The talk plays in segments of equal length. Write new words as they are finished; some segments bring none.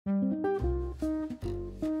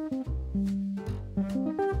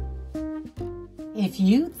If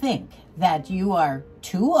you think that you are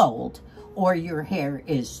too old or your hair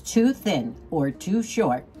is too thin or too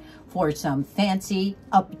short for some fancy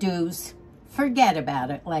updos, forget about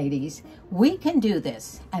it, ladies. We can do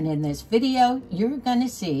this. And in this video, you're going to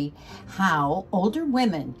see how older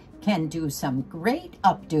women can do some great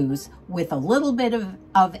updos with a little bit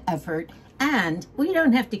of effort. And we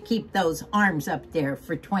don't have to keep those arms up there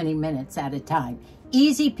for 20 minutes at a time.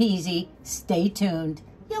 Easy peasy. Stay tuned.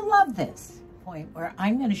 You'll love this. Point where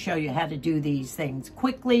I'm going to show you how to do these things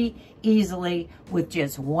quickly, easily, with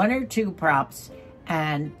just one or two props,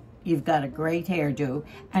 and you've got a great hairdo.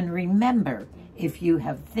 And remember, if you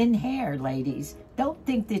have thin hair, ladies, don't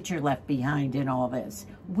think that you're left behind in all this.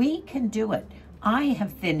 We can do it. I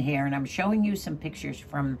have thin hair, and I'm showing you some pictures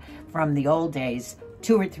from the old days,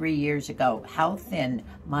 2 or 3 years ago, how thin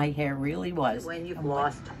my hair really was. When you've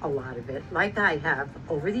lost a lot of it, like I have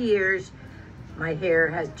over the years, my hair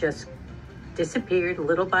has just disappeared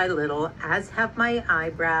little by little, as have my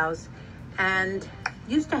eyebrows, and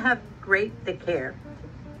used to have great thick hair.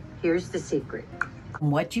 Here's the secret.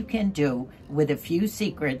 What you can do with a few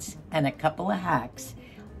secrets and a couple of hacks.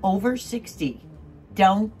 Over 60,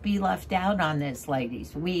 don't be left out on this,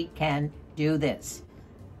 ladies. We can do this.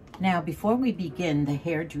 Now, before we begin the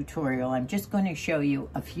hair tutorial, I'm just going to show you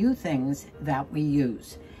a few things that we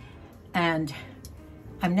use. And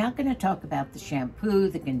I'm not going to talk about the shampoo,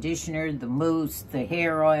 the conditioner, the mousse, the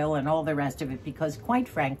hair oil, and all the rest of it, because quite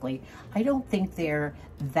frankly, I don't think they're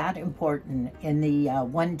that important in the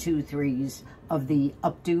 1, 2, 3s of the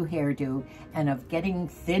updo hairdo and of getting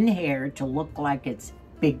thin hair to look like it's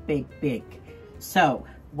big, big, big. So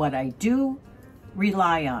what I do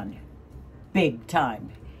rely on big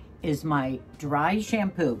time is my dry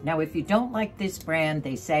shampoo. Now, if you don't like this brand,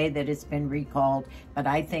 they say that it's been recalled, but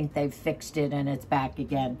I think they've fixed it and it's back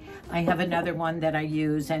again. I have another one that I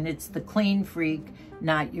use, and it's the Clean Freak,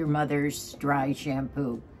 Not Your Mother's dry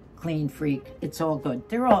shampoo. Clean Freak, it's all good.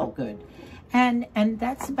 They're all good. And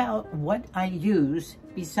that's about what I use,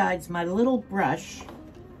 besides my little brush,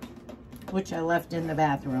 which I left in the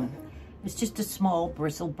bathroom. It's just a small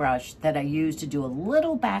bristle brush that I use to do a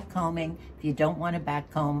little back combing. If you don't want a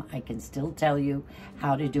back comb, I can still tell you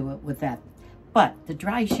how to do it with that. But the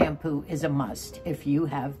dry shampoo is a must if you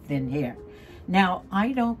have thin hair. Now,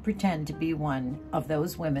 I don't pretend to be one of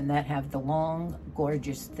those women that have the long,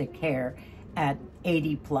 gorgeous, thick hair at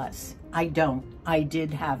 80 plus. I don't. I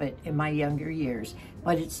did have it in my younger years,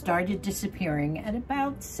 but it started disappearing at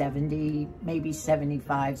about 70, maybe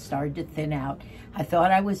 75, started to thin out. I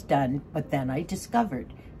thought I was done, but then I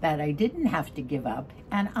discovered that I didn't have to give up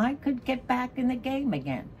and I could get back in the game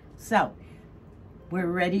again. So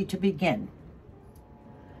we're ready to begin.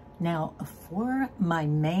 Now, for my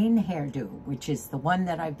main hairdo, which is the one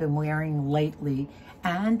that I've been wearing lately,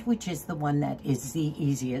 and which is the one that is the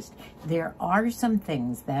easiest, there are some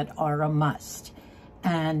things that are a must.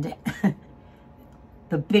 And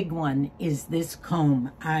the big one is this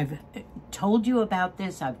comb. I've told you about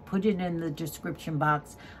this. I've put it in the description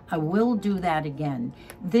box. I will do that again.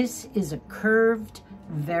 This is a curved,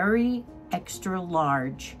 very extra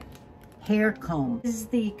large hair comb. This is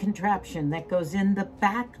the contraption that goes in the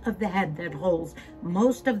back of the head that holds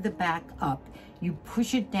most of the back up. You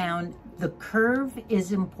push it down. The curve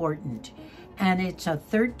is important. And it's a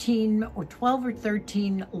 13 or 12 or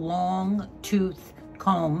 13 long tooth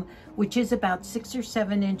comb, which is about 6 or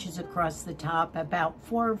 7 inches across the top, about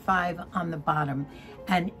 4 or 5 on the bottom.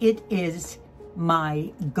 And it is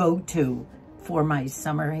my go-to for my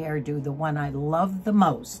summer hairdo, the one I love the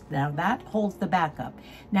most. Now that holds the back up.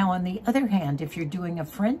 Now on the other hand, if you're doing a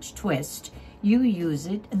French twist, you use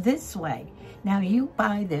it this way. Now you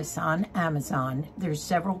buy this on Amazon. There's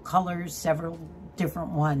several colors, several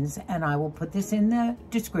different ones, and I will put this in the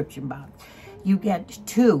description box. You get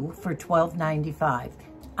 2 for $12.95.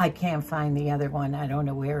 I can't find the other one. I don't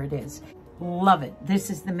know where it is. Love it.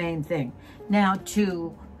 This is the main thing. Now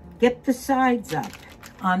to get the sides up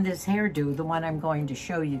on this hairdo, the one I'm going to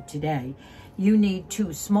show you today, you need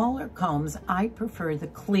 2 smaller combs. I prefer the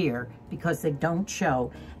clear because they don't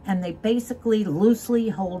show, and they basically loosely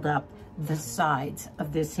hold up the sides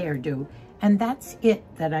of this hairdo. And that's it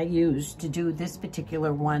that I use to do this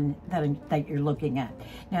particular one that you're looking at.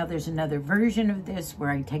 Now there's another version of this where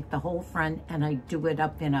I take the whole front and I do it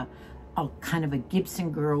up in a kind of a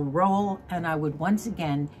Gibson girl roll, and I would once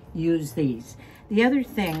again use these. The other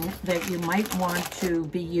thing that you might want to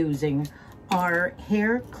be using are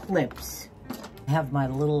hair clips. I have my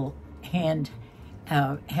little hand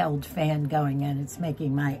held fan going and it's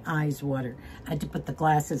making my eyes water. I had to put the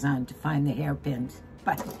glasses on to find the hairpins,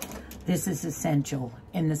 but this is essential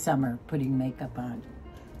in the summer, putting makeup on.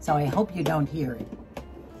 So I hope you don't hear it.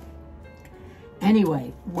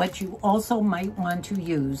 Anyway, what you also might want to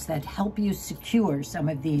use that help you secure some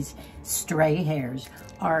of these stray hairs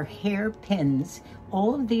are hair pins.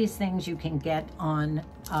 All of these things you can get on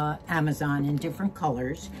Amazon in different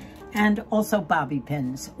colors, and also bobby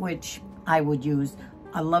pins, which I would use.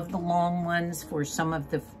 I love the long ones for some of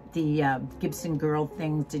the Gibson girl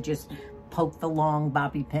things, to just poke the long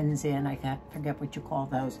bobby pins in. I forget what you call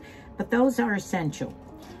those, but those are essential.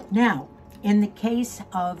 Now, in the case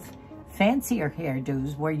of fancier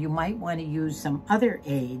hairdos where you might want to use some other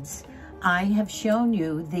aids, I have shown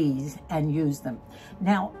you these and use them.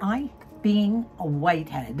 Now, being a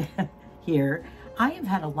whitehead here, I have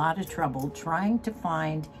had a lot of trouble trying to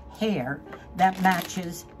find hair that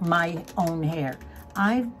matches my own hair.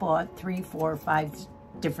 I've bought 3, 4, 5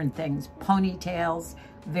 different things, ponytails,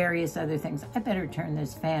 various other things. I better turn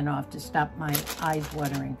this fan off to stop my eyes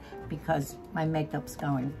watering because my makeup's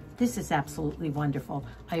going. This is absolutely wonderful.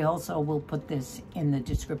 I also will put this in the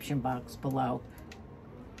description box below.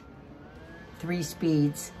 3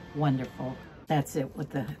 speeds, wonderful. That's it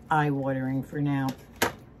with the eye watering for now.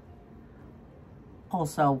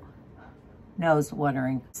 Also, nose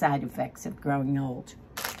watering, side effects of growing old.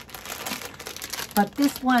 But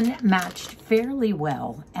this one matched fairly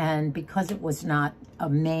well, and because it was not a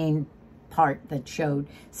main part that showed,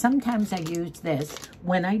 sometimes I used this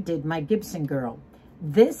when I did my Gibson girl.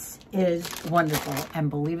 This is wonderful, and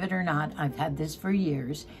believe it or not, I've had this for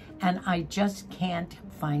years, and I just can't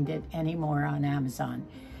find it anymore on Amazon.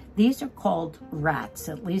 These are called rats,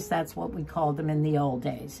 at least that's what we called them in the old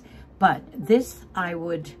days. But this I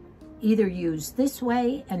would either use this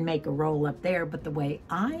way and make a roll up there, but the way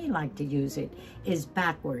I like to use it is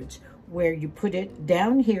backwards, where you put it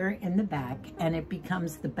down here in the back and it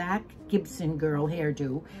becomes the back Gibson girl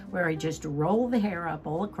hairdo, where I just roll the hair up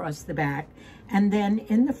all across the back. And then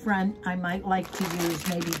in the front, I might like to use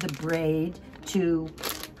maybe the braid to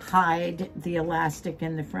hide the elastic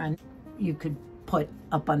in the front. You could put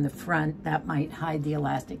up on the front, that might hide the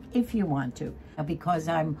elastic if you want to. Because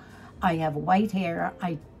I have white hair,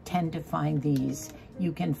 I tend to find these.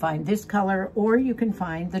 You can find this color, or you can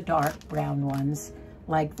find the dark brown ones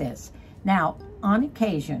like this. Now, on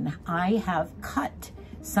occasion, I have cut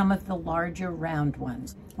some of the larger round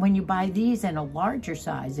ones. When you buy these in a larger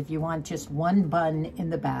size, if you want just one bun in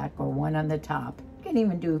the back or one on the top, you can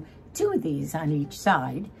even do 2 of these on each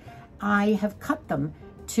side. I have cut them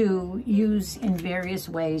to use in various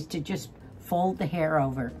ways to just fold the hair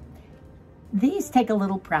over. These take a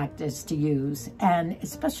little practice to use, and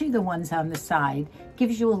especially the ones on the side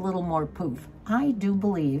gives you a little more poof. I do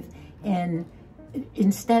believe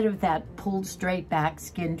instead of that pulled straight back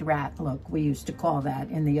skinned rat look, we used to call that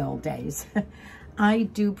in the old days, I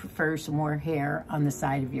do prefer some more hair on the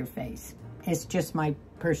side of your face. It's just my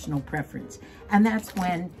personal preference. And that's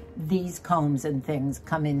when these combs and things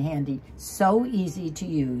come in handy. So easy to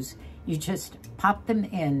use. You just pop them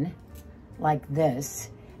in like this,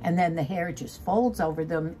 and then the hair just folds over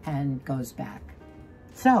them and goes back.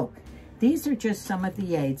 So these are just some of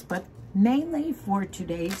the aids, but mainly for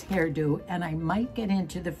today's hairdo, and I might get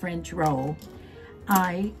into the French roll,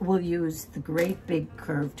 I will use the great big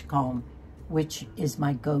curved comb, which is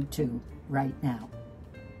my go-to right now.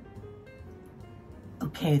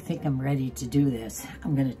 Okay, I think I'm ready to do this.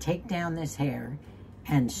 I'm gonna take down this hair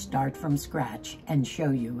and start from scratch and show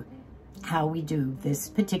you how we do this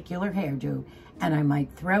particular hairdo, and I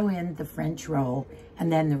might throw in the French roll,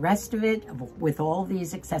 and then the rest of it with all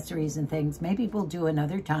these accessories and things, maybe we'll do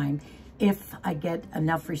another time if I get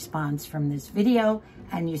enough response from this video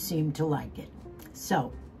and you seem to like it.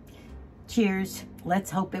 So, cheers,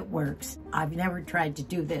 let's hope it works. I've never tried to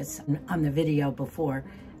do this on the video before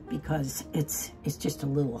because it's just a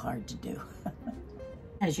little hard to do.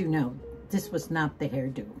 As you know, this was not the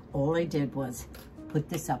hairdo. All I did was put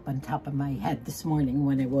this up on top of my head this morning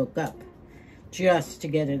when I woke up, just to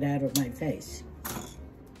get it out of my face.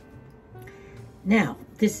 Now,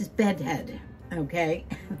 this is bedhead, okay?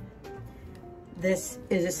 This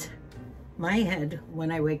is my head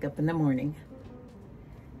when I wake up in the morning.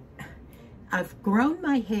 I've grown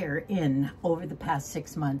my hair in over the past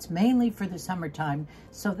 6 months, mainly for the summertime,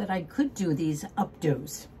 so that I could do these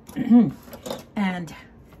updos. And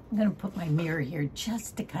I'm gonna put my mirror here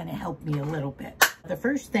just to kind of help me a little bit. The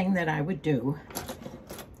first thing that I would do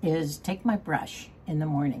is take my brush in the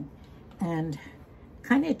morning and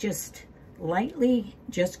kind of just lightly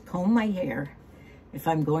just comb my hair if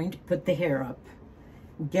I'm going to put the hair up.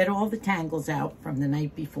 Get all the tangles out from the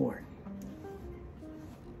night before.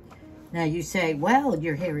 Now you say, well,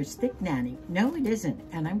 your hair is thick, Nanny. No, it isn't.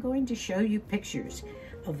 And I'm going to show you pictures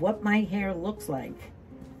of what my hair looks like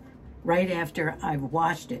right after I've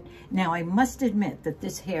washed it. Now, I must admit that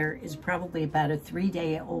this hair is probably about a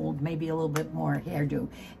 3-day-old, maybe a little bit more hairdo.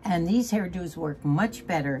 And these hairdos work much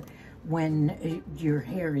better when your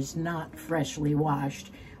hair is not freshly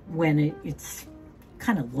washed, when it's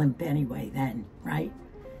kind of limp anyway then, right?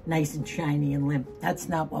 Nice and shiny and limp. That's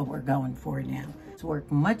not what we're going for now. It's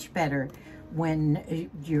work much better when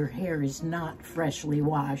your hair is not freshly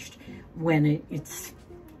washed, when it's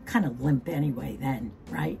kind of limp anyway then,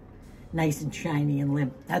 right? Nice and shiny and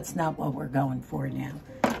limp. That's not what we're going for now.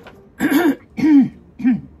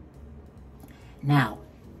 Now,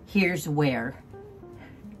 here's where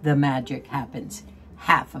the magic happens.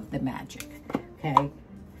 Half of the magic, okay?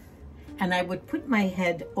 And I would put my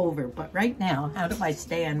head over, but right now, how do I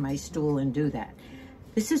stay on my stool and do that?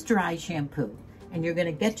 This is dry shampoo, and you're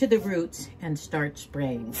gonna get to the roots and start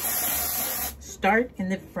spraying. Start in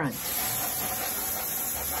the front.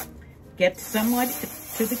 Get somewhat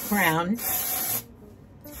to the crown,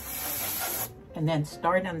 and then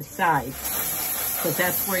start on the side, because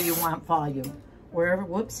that's where you want volume. Wherever,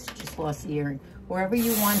 whoops, just lost the earring. Wherever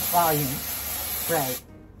you want volume, spray.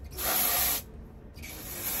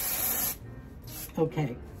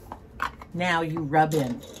 Okay, now you rub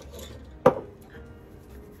in.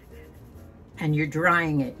 And you're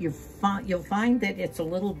drying it. You'll find that it's a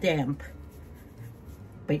little damp,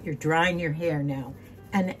 but you're drying your hair now.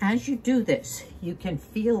 And as you do this, you can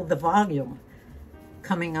feel the volume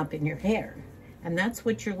coming up in your hair. And that's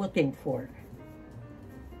what you're looking for.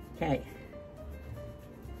 Okay.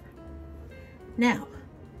 Now,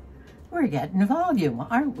 we're getting volume,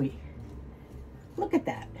 aren't we? Look at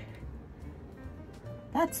that.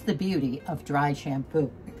 That's the beauty of dry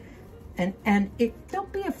shampoo. And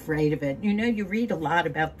don't be afraid of it. You know, you read a lot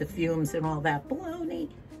about the fumes and all that. Baloney.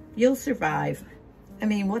 You'll survive. I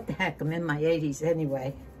mean, what the heck? I'm in my 80s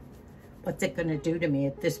anyway. What's it going to do to me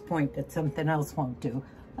at this point that something else won't do?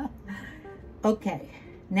 Okay.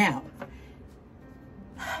 Now,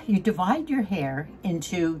 you divide your hair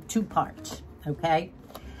into 2 parts, okay?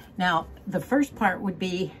 Now, the first part would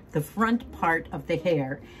be the front part of the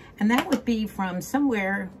hair, and that would be from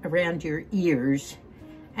somewhere around your ears,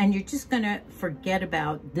 and you're just going to forget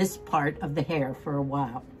about this part of the hair for a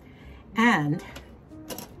while. And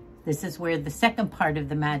this is where the second part of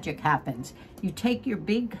the magic happens. You take your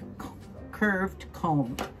big curved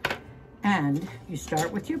comb, and you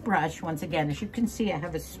start with your brush. Once again, as you can see, I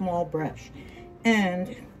have a small brush,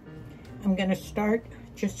 and I'm going to start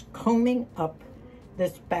just combing up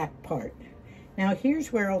this back part. Now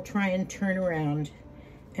here's where I'll try and turn around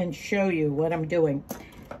and show you what I'm doing.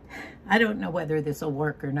 I don't know whether this will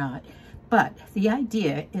work or not, but the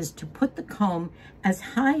idea is to put the comb as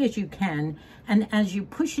high as you can, and as you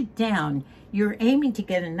push it down, you're aiming to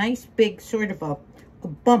get a nice big sort of a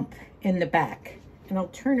bump in the back. And I'll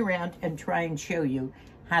turn around and try and show you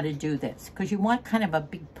how to do this, because you want kind of a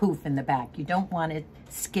big poof in the back. You don't want it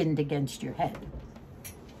skinned against your head.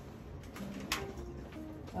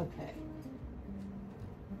 Okay.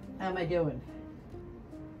 How am I doing?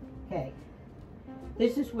 Okay.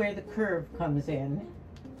 This is where the curve comes in.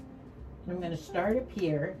 I'm going to start up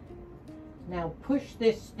here. Now push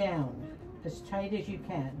this down as tight as you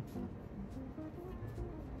can.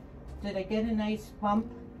 Did I get a nice bump?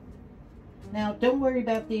 Now don't worry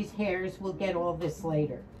about these hairs. We'll get all this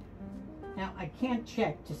later. Now I can't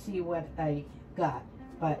check to see what I got,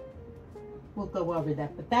 but we'll go over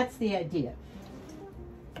that. But that's the idea.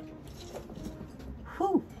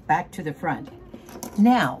 Whew, back to the front.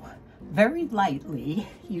 Now, very lightly,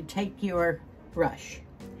 you take your brush.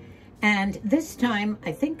 And this time,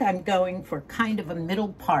 I think I'm going for kind of a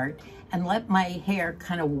middle part and let my hair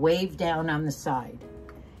kind of wave down on the side.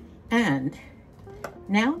 And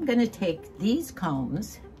now I'm going to take these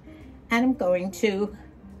combs and I'm going to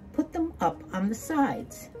put them up on the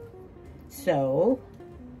sides. So,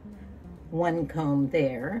 one comb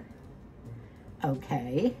there.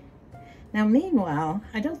 Okay. Now, meanwhile,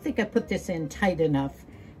 I don't think I put this in tight enough.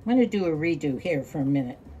 I'm going to do a redo here for a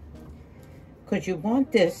minute, because you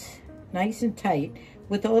want this nice and tight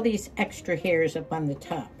with all these extra hairs up on the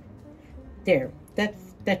top. There,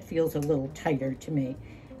 that feels a little tighter to me.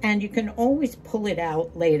 And you can always pull it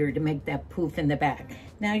out later to make that poof in the back.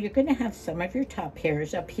 Now you're going to have some of your top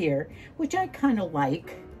hairs up here, which I kind of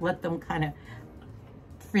like. Let them kind of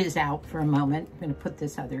frizz out for a moment. I'm going to put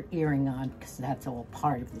this other earring on because that's all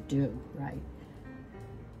part of the do, right?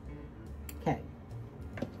 Okay.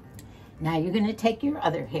 Now you're going to take your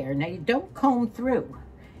other hair. Now you don't comb through.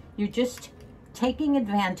 You're just taking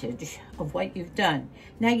advantage of what you've done.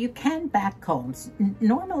 Now you can back comb.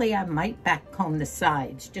 Normally I might back comb the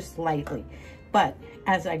sides just lightly, but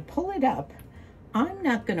as I pull it up, I'm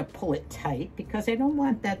not going to pull it tight because I don't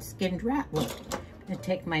want that skinned rat look. I'm going to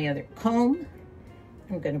take my other comb.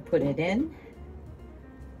 I'm going to put it in.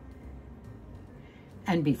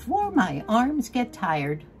 And before my arms get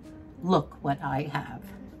tired, look what I have.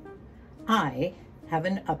 I have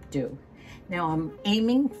an updo. Now I'm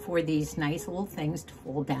aiming for these nice little things to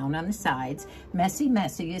fall down on the sides. Messy,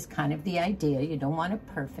 messy is kind of the idea. You don't want it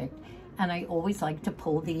perfect. And I always like to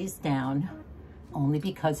pull these down only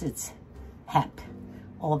because it's hep.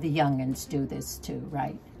 All the youngins do this too,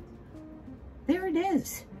 right? There it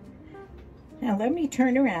is. Now let me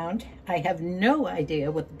turn around. I have no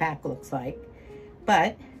idea what the back looks like,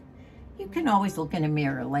 but you can always look in a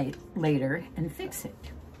mirror later and fix it.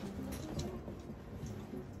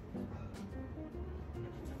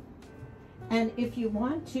 And if you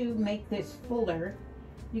want to make this fuller,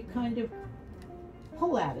 you kind of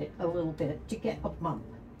pull at it a little bit to get a bump.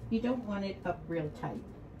 You don't want it up real tight.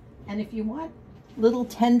 And if you want little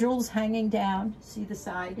tendrils hanging down, see the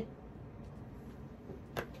side?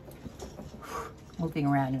 Moving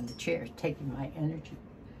around in the chair, taking my energy.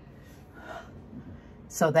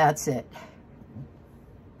 So that's it.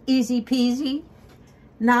 Easy peasy.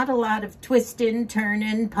 Not a lot of twisting,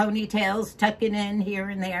 turning, ponytails, tucking in here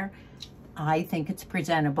and there. I think it's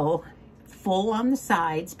presentable, full on the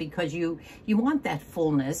sides because you want that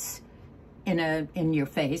fullness in your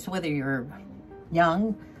face, whether you're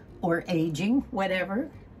young or aging, whatever.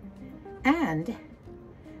 And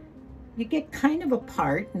you get kind of a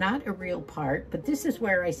part, not a real part, but this is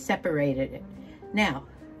where I separated it. Now,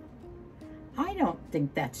 I don't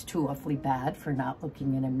think that's too awfully bad for not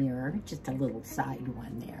looking in a mirror, just a little side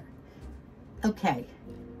one there. Okay,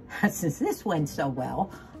 since this went so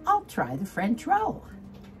well, I'll try the French roll.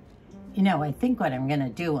 You know, I think what I'm gonna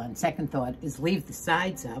do on second thought is leave the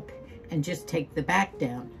sides up and just take the back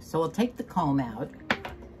down. So I'll take the comb out,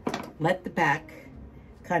 let the back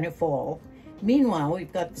kind of fall. Meanwhile,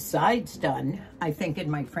 we've got the sides done. I think in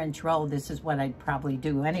my French roll, this is what I'd probably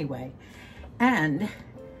do anyway. And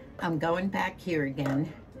I'm going back here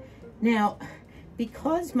again. Now,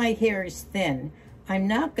 because my hair is thin, I'm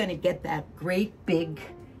not gonna get that great big,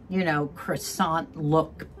 you know, croissant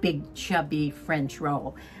look, big chubby French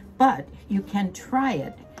roll, but you can try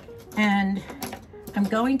it. And I'm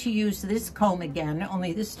going to use this comb again,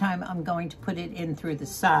 only this time I'm going to put it in through the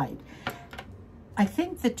side. I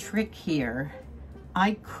think the trick here,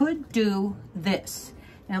 I could do this.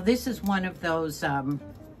 Now this is one of those,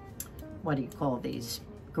 what do you call these?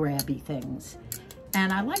 Grabby things.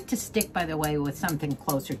 And I like to stick, by the way, with something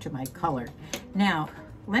closer to my color. Now,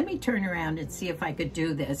 let me turn around and see if I could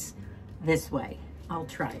do this way. I'll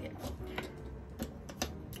try it.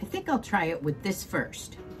 I think I'll try it with this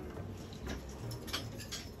first.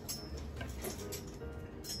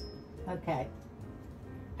 Okay,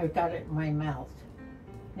 I've got it in my mouth.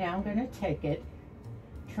 Now I'm gonna take it,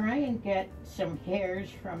 try and get some hairs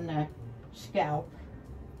from the scalp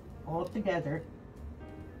all together.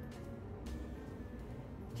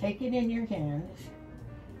 Take it in your hands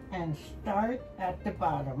and start at the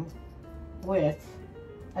bottom with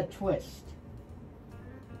a twist.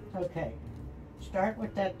 Okay, start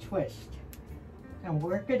with that twist and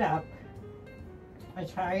work it up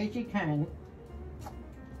as high as you can.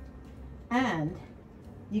 And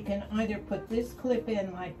you can either put this clip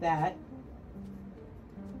in like that,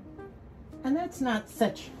 and that's not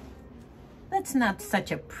such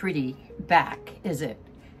a pretty back, is it?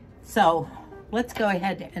 So let's go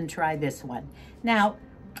ahead and try this one. Now,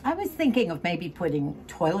 I was thinking of maybe putting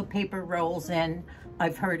toilet paper rolls in.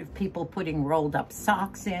 I've heard of people putting rolled up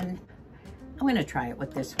socks in. I'm gonna try it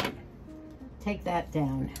with this one. Take that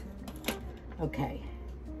down. Okay,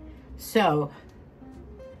 so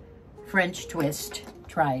French twist,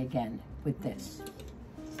 try again with this.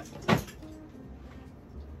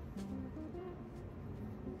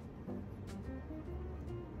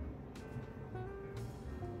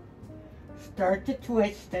 Start to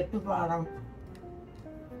twist at the bottom,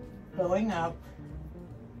 going up.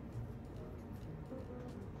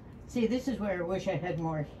 See, this is where I wish I had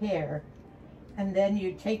more hair. And then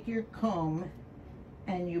you take your comb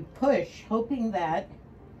and you push, hoping that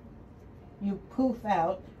you poof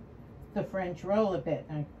out the French roll a bit.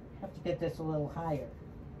 I have to get this a little higher.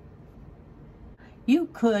 You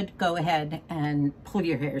could go ahead and pull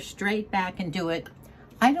your hair straight back and do it.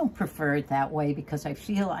 I don't prefer it that way because I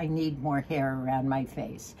feel I need more hair around my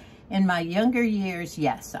face. In my younger years,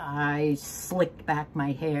 yes, I slicked back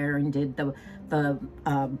my hair and did the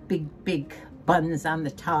big buns on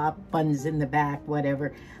the top, buns in the back,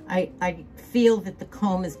 whatever. I feel that the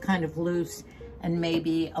comb is kind of loose and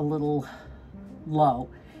maybe a little low.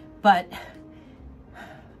 But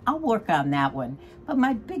I'll work on that one, but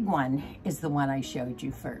my big one is the one I showed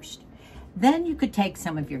you first. Then you could take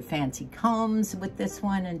some of your fancy combs with this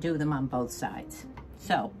one and do them on both sides.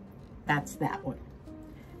 So that's that one.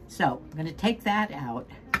 So I'm gonna take that out,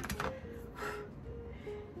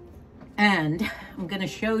 and I'm gonna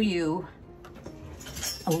show you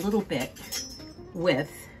a little bit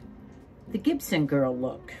with the Gibson girl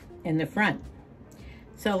look in the front.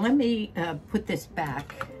 So let me put this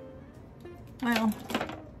back. Well,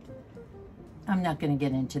 I'm not going to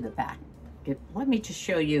get into the back. Let me just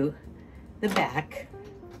show you the back.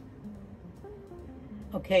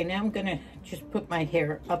 Okay, now I'm going to just put my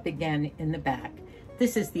hair up again in the back.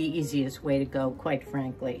 This is the easiest way to go, quite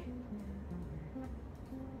frankly.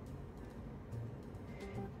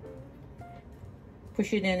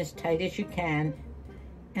 Push it in as tight as you can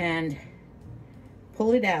and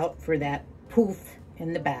pull it out for that poof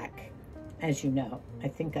in the back. As you know, I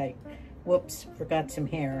think whoops, forgot some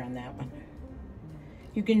hair on that one.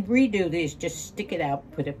 You can redo these, just stick it out,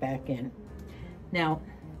 put it back in. Now,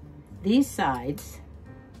 these sides,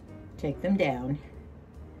 take them down.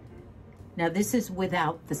 Now this is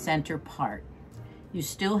without the center part. You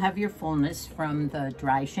still have your fullness from the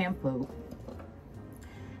dry shampoo.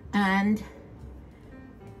 And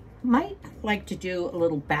might like to do a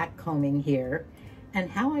little back combing here. And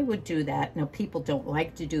how I would do that, now people don't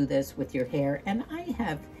like to do this with your hair, and I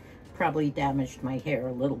have probably damaged my hair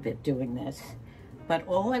a little bit doing this, but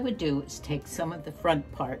all I would do is take some of the front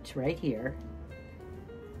parts right here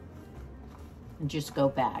and just go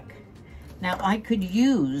back. Now I could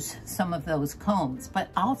use some of those combs, but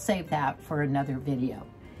I'll save that for another video.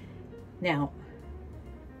 Now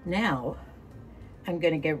I'm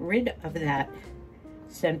going to get rid of that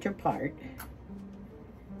center part.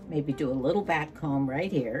 Maybe do a little back comb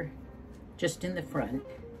right here, just in the front,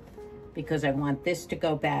 because I want this to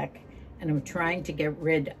go back, and I'm trying to get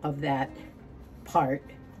rid of that part.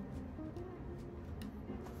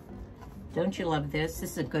 Don't you love this?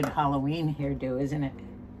 This is a good Halloween hairdo, isn't it?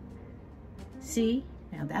 See?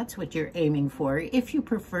 Now that's what you're aiming for if you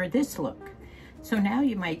prefer this look. So now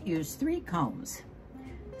you might use 3 combs.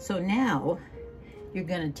 So now you're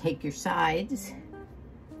going to take your sides,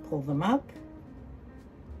 pull them up,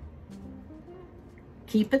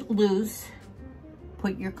 keep it loose,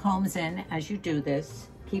 put your combs in as you do this,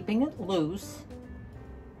 keeping it loose.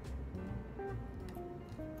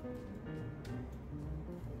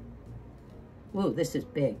 Ooh, this is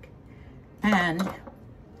big. And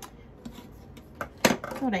I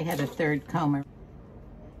thought I had a 3rd comb.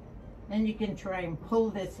 Then you can try and pull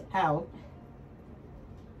this out.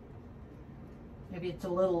 Maybe it's a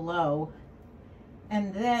little low.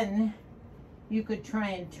 And then you could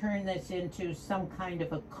try and turn this into some kind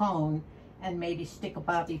of a cone and maybe stick a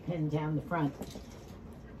bobby pin down the front.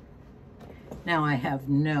 Now I have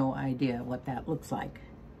no idea what that looks like.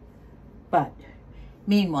 But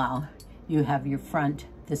meanwhile, you have your front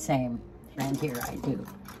the same. And here I do.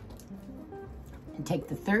 And take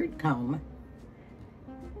the 3rd comb.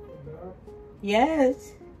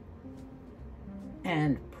 Yes.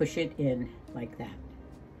 And push it in like that.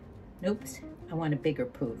 Oops, I want a bigger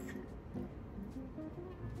poof.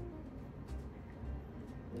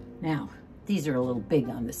 Now, these are a little big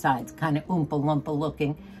on the sides, kind of Oompa Loompa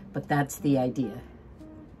looking, but that's the idea.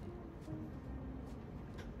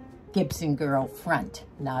 Gibson girl front,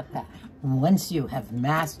 not back. Once you have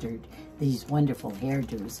mastered these wonderful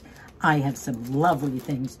hairdos, I have some lovely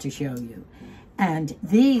things to show you. And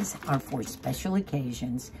these are for special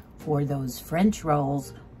occasions, for those French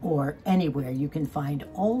rolls or anywhere. You can find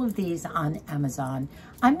all of these on Amazon.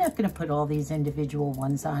 I'm not going to put all these individual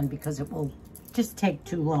ones on because it will just take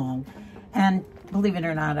too long. And believe it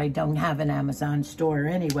or not, I don't have an Amazon store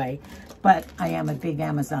anyway, but I am a big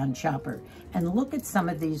Amazon shopper. And look at some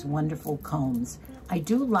of these wonderful combs. I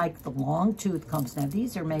do like the long tooth combs. Now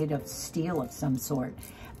these are made of steel of some sort,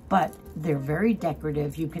 but they're very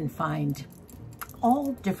decorative. You can find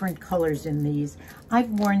all different colors in these. I've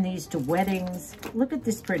worn these to weddings. Look at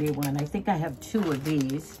this pretty one. I think I have 2 of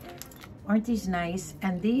these. Aren't these nice?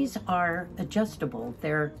 And these are adjustable.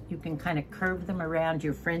 You can kind of curve them around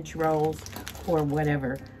your French rolls or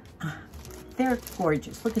whatever. They're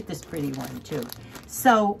gorgeous. Look at this pretty one too.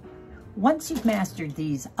 So once you've mastered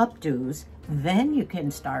these updos, then you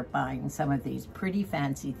can start buying some of these pretty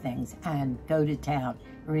fancy things and go to town.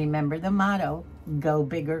 Remember the motto, go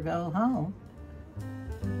big or go home.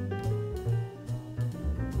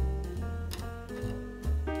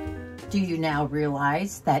 Do you now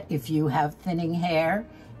realize that if you have thinning hair,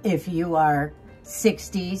 if you are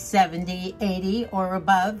 60, 70, 80 or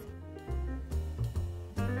above,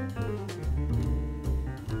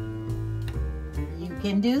 you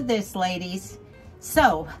can do this, ladies.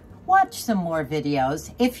 So watch some more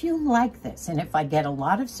videos if you like this, and if I get a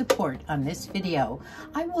lot of support on this video,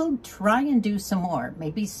 I will try and do some more,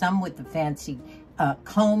 maybe some with the fancy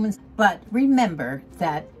combs. But remember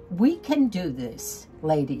that we can do this,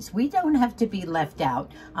 ladies. We don't have to be left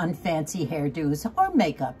out on fancy hairdos or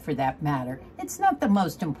makeup for that matter. It's not the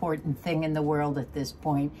most important thing in the world at this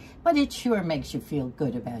point, but it sure makes you feel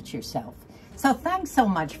good about yourself. So thanks so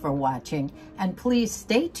much for watching, and please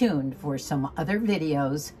stay tuned for some other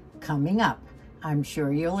videos coming up. I'm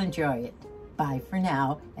sure you'll enjoy it. Bye for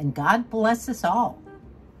now, and God bless us all.